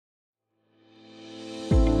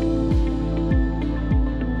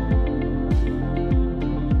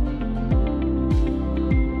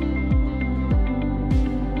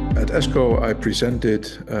ESCO, I presented,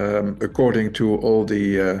 according to all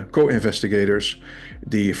the co-investigators,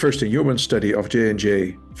 the first-in-human study of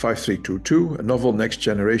JNJ-796352, a novel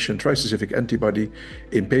next-generation trispecific antibody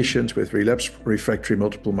in patients with relapsed refractory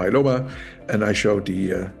multiple myeloma, and I showed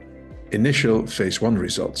the initial phase 1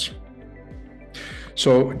 results.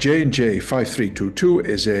 So JNJ-796352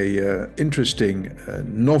 is a interesting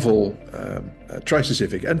novel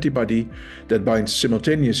trispecific antibody that binds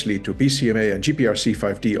simultaneously to BCMA and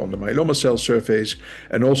GPRC5D on the myeloma cell surface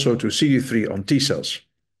and also to CD3 on T cells.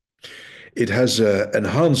 It has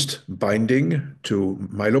enhanced binding to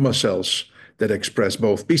myeloma cells that express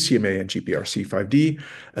both BCMA and GPRC5D,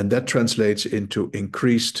 and that translates into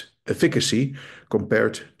increased efficacy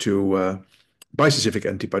compared to bispecific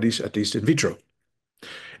antibodies, at least in vitro.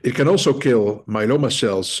 It can also kill myeloma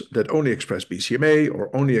cells that only express BCMA or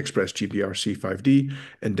only express GPRC5D,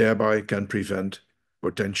 and thereby can prevent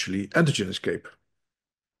potentially antigen escape.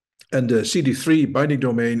 And the CD3 binding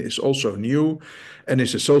domain is also new and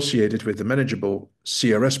is associated with the manageable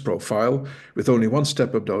CRS profile with only one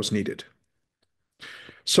step-up dose needed.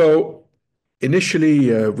 So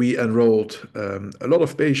initially, we enrolled a lot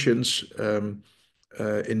of patients in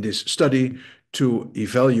this study to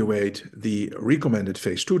evaluate the recommended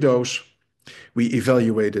phase 2 dose. We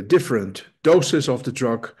evaluated different doses of the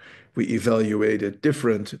drug. We evaluated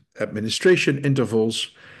different administration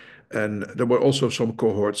intervals. And there were also some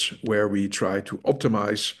cohorts where we tried to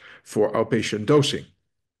optimize for outpatient dosing.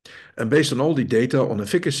 And based on all the data on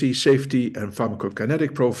efficacy, safety, and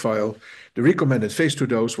pharmacokinetic profile, the recommended phase 2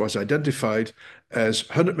 dose was identified as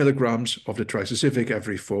 100 milligrams of the trispecific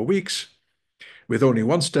every 4 weeks, with only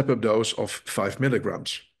one step-up dose of 5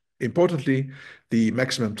 milligrams. Importantly, the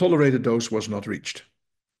maximum tolerated dose was not reached.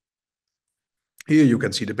 Here you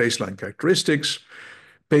can see the baseline characteristics.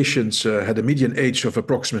 Patients had a median age of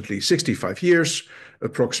approximately 65 years.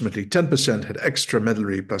 Approximately 10% had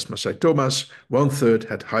extramedullary plasmacytomas. 1/3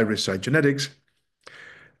 had high-risk cytogenetics.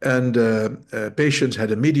 And patients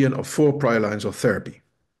had a median of 4 prior lines of therapy.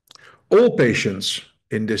 All patients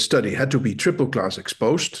in this study had to be triple-class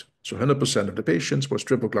exposed. So 100% of the patients was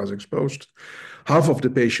triple-class exposed. Half of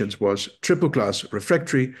the patients was triple-class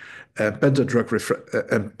refractory, and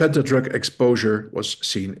pentadrug exposure was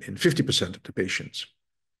seen in 50% of the patients.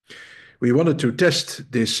 We wanted to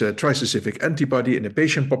test this trispecific antibody in a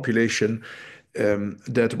patient population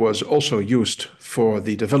that was also used for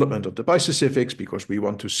the development of the bispecifics, because we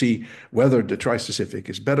want to see whether the trispecific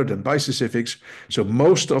is better than bispecifics. So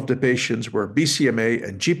most of the patients were BCMA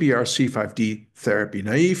and GPRC5D therapy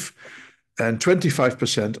naive, and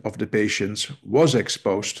 25% of the patients was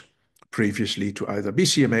exposed previously to either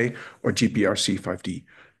BCMA or GPRC5D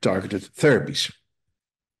targeted therapies.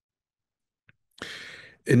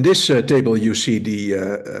 In this table, you see the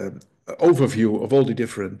overview of all the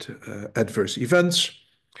different adverse events.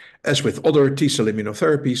 As with other T-cell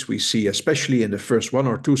immunotherapies, we see, especially in the first 1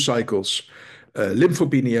 or 2 cycles,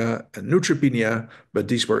 lymphopenia and neutropenia, but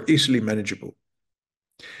these were easily manageable.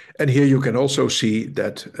 And here you can also see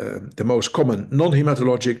that the most common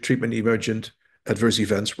non-hematologic treatment-emergent adverse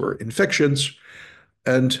events were infections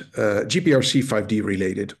and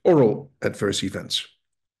GPRC5D-related oral adverse events.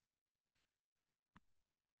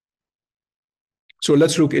 So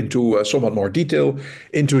let's look into somewhat more detail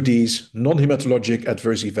into these non-hematologic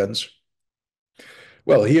adverse events.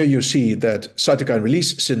 Well, here you see that cytokine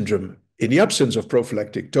release syndrome in the absence of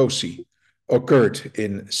prophylactic TOCI occurred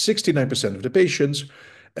in 69% of the patients,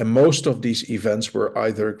 and most of these events were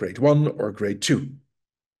either grade 1 or grade 2.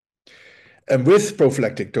 And with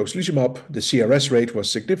prophylactic tocilizumab, the CRS rate was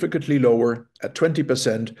significantly lower at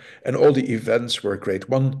 20%, and all the events were grade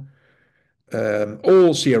 1.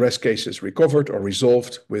 All CRS cases recovered or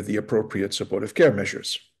resolved with the appropriate supportive care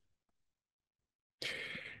measures.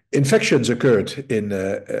 Infections occurred in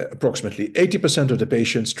approximately 80% of the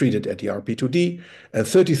patients treated at the RP2D, and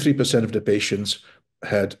 33% of the patients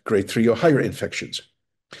had grade 3 or higher infections.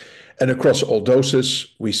 And across all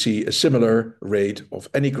doses, we see a similar rate of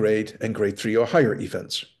any grade and grade 3 or higher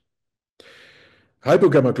events.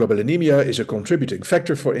 Hypogammaglobulinemia is a contributing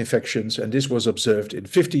factor for infections, and this was observed in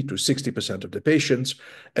 50 to 60% of the patients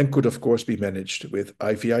and could, of course, be managed with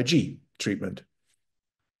IVIG treatment.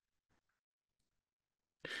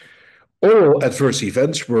 Oral adverse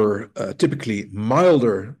events were typically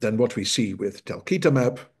milder than what we see with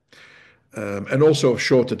talquetamab, and also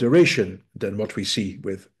shorter duration than what we see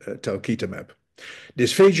with talquetamab.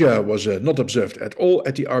 Dysphagia was not observed at all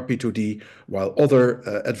at the RP2D, while other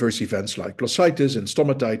adverse events like glossitis and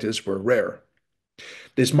stomatitis were rare.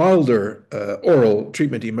 This milder oral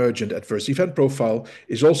treatment emergent adverse event profile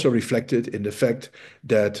is also reflected in the fact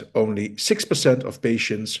that only 6% of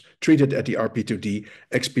patients treated at the RP2D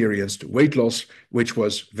experienced weight loss, which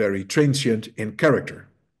was very transient in character.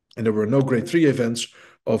 And there were no grade 3 events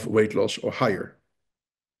of weight loss or higher.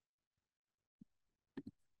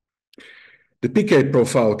 The PK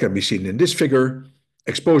profile can be seen in this figure.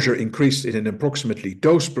 Exposure increased in an approximately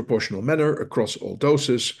dose-proportional manner across all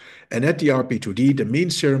doses, and at the RP2D, the mean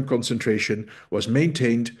serum concentration was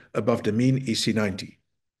maintained above the mean EC90.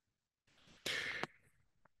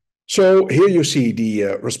 So here you see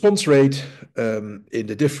the response rate in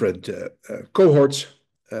the different cohorts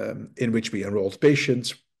in which we enrolled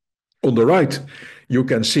patients. On the right, you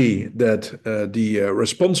can see that the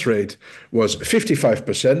response rate was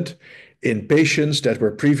 55% in patients that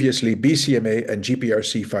were previously BCMA and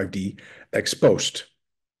GPRC5D exposed.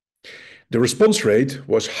 The response rate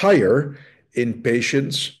was higher in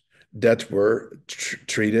patients that were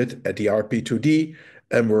treated at the RP2D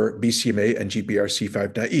and were BCMA and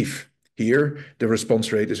GPRC5 naive. Here, the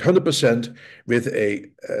response rate is 100% with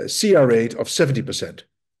a CR rate of 70%.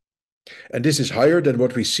 And this is higher than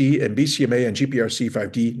what we see in BCMA and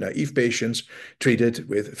GPRC5D naive patients treated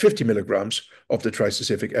with 50 milligrams of the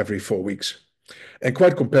trispecific every 4 weeks, and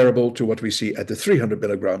quite comparable to what we see at the 300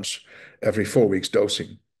 milligrams every 4 weeks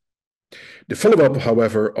dosing. The follow-up,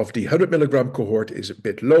 however, of the 100 milligram cohort is a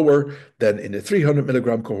bit lower than in the 300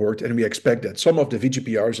 milligram cohort, and we expect that some of the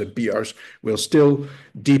VGPRs and PRs will still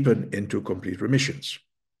deepen into complete remissions.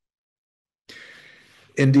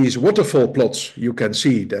 In these waterfall plots, you can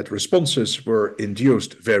see that responses were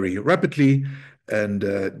induced very rapidly and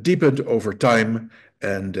deepened over time,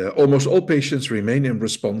 and almost all patients remain in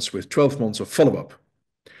response with 12 months of follow-up.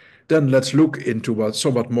 Then let's look into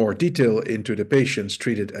somewhat more detail into the patients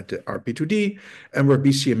treated at the RP2D and were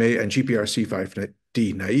BCMA and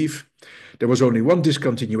GPRC5D naive. There was only one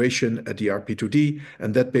discontinuation at the RP2D,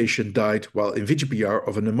 and that patient died while in VGPR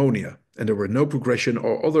of a pneumonia, and there were no progression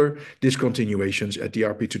or other discontinuations at the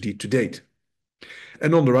RP2D to date.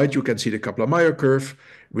 And on the right, you can see the Kaplan-Meier curve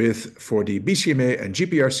for the BCMA and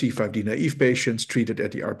GPRC5D naive patients treated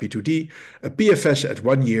at the RP2D, a PFS at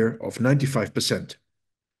 1 year of 95%.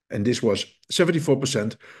 And this was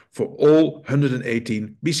 74% for all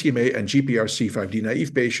 118 BCMA and GPRC5D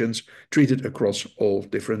naive patients treated across all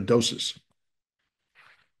different doses.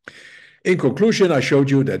 In conclusion, I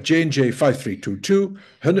showed you that JNJ-5322,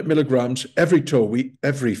 100 milligrams every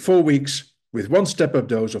 4 weeks with one step-up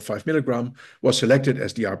dose of 5 milligram was selected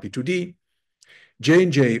as the RP2D.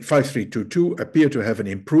 JNJ-5322 appeared to have an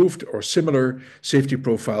improved or similar safety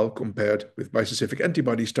profile compared with bispecific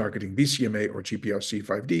antibodies targeting BCMA or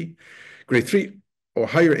GPRC5D. Grade 3 or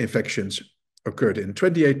higher infections occurred in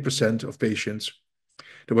 28% of patients.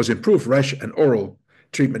 There was improved rash and oral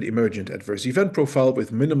treatment emergent adverse event profile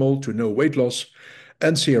with minimal to no weight loss,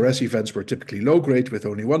 and CRS events were typically low-grade with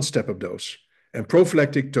only one step-up dose, and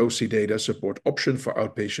prophylactic TOC data support option for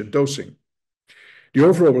outpatient dosing. The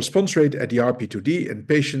overall response rate at the RP2D in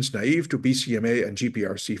patients naive to BCMA and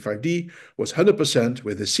GPRC5D was 100%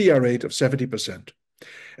 with a CR rate of 70%.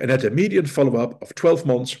 And at a median follow-up of 12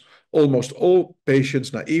 months, almost all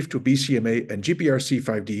patients naive to BCMA and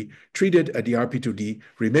GPRC5D treated at the RP2D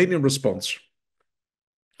remain in response.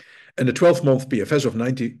 And the 12-month PFS of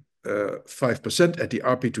 95% at the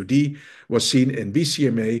RP2D was seen in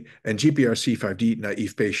BCMA and GPRC5D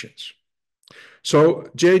naive patients. So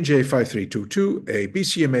JNJ-5322, a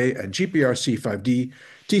BCMA and GPRC5D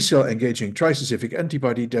T-cell engaging trispecific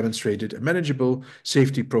antibody, demonstrated a manageable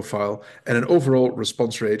safety profile and an overall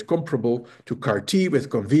response rate comparable to CAR-T with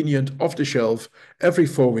convenient off-the-shelf every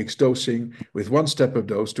 4 weeks dosing with one step-up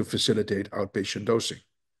dose to facilitate outpatient dosing.